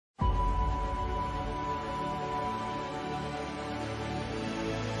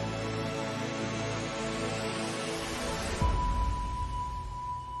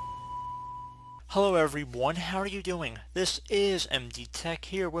Hello everyone, how are you doing? This is MD Tech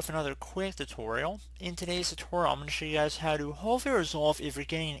here with another quick tutorial. In today's tutorial, I'm going to show you guys how to hopefully resolve if you're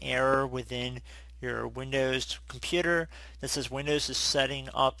getting an error within your Windows computer that says Windows is setting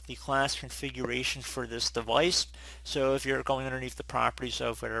up the class configuration for this device. So if you're going underneath the properties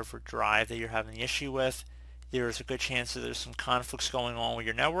of whatever drive that you're having the issue with, there's a good chance that there's some conflicts going on with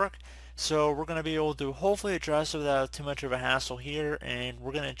your network. So we're going to be able to hopefully address it without too much of a hassle here, and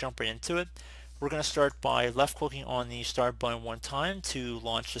we're going to jump right into it. We're going to start by left clicking on the start button one time to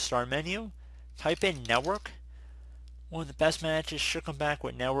launch the start menu. Type in network. One of the best matches should come back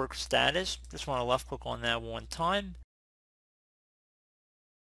with network status. Just want to left click on that one time.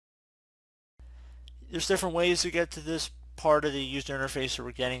 There's different ways to get to this part of the user interface that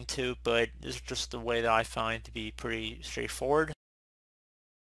we're getting to, but this is just the way that I find to be pretty straightforward.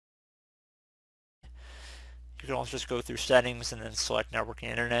 You can also just go through settings and then select network and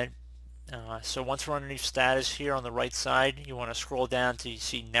internet. So once we're underneath status here on the right side, you want to scroll down to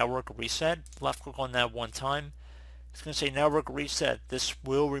see network reset. Left click on that one time. It's going to say network reset. This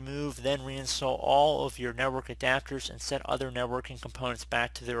will remove, then reinstall all of your network adapters and set other networking components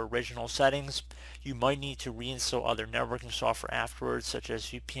back to their original settings. You might need to reinstall other networking software afterwards, such as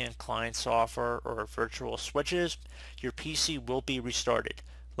VPN client software or virtual switches. Your PC will be restarted.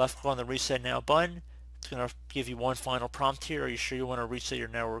 Left click on the reset now button. It's going to give you one final prompt here. Are you sure you want to reset your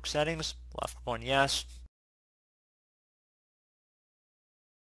network settings? Left click on yes.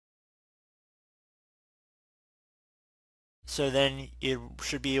 So then it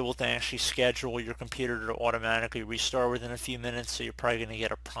should be able to actually schedule your computer to automatically restart within a few minutes. So you're probably going to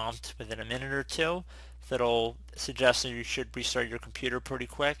get a prompt within a minute or two that'll suggest that you should restart your computer pretty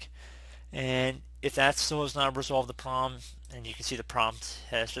quick. And if that still has not resolved the problem, and you can see the prompt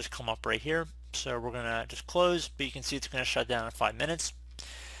has just come up right here. So we're going to just close, but you can see it's going to shut down in 5 minutes.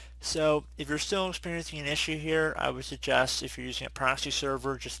 So if you're still experiencing an issue here, I would suggest if you're using a proxy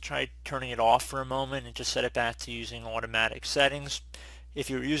server, just try turning it off for a moment and just set it back to using automatic settings. If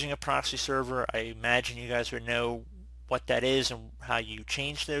you're using a proxy server, I imagine you guys would know what that is and how you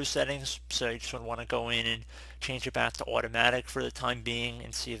change those settings. So you just want to go in and change it back to automatic for the time being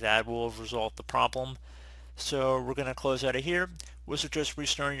and see if that will resolve the problem. So we're going to close out of here. This is just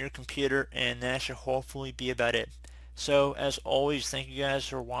restarting your computer, and that should hopefully be about it. So as always, thank you guys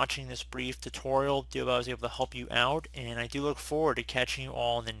for watching this brief tutorial. I hope I was able to help you out, and I do look forward to catching you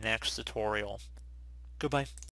all in the next tutorial. Goodbye.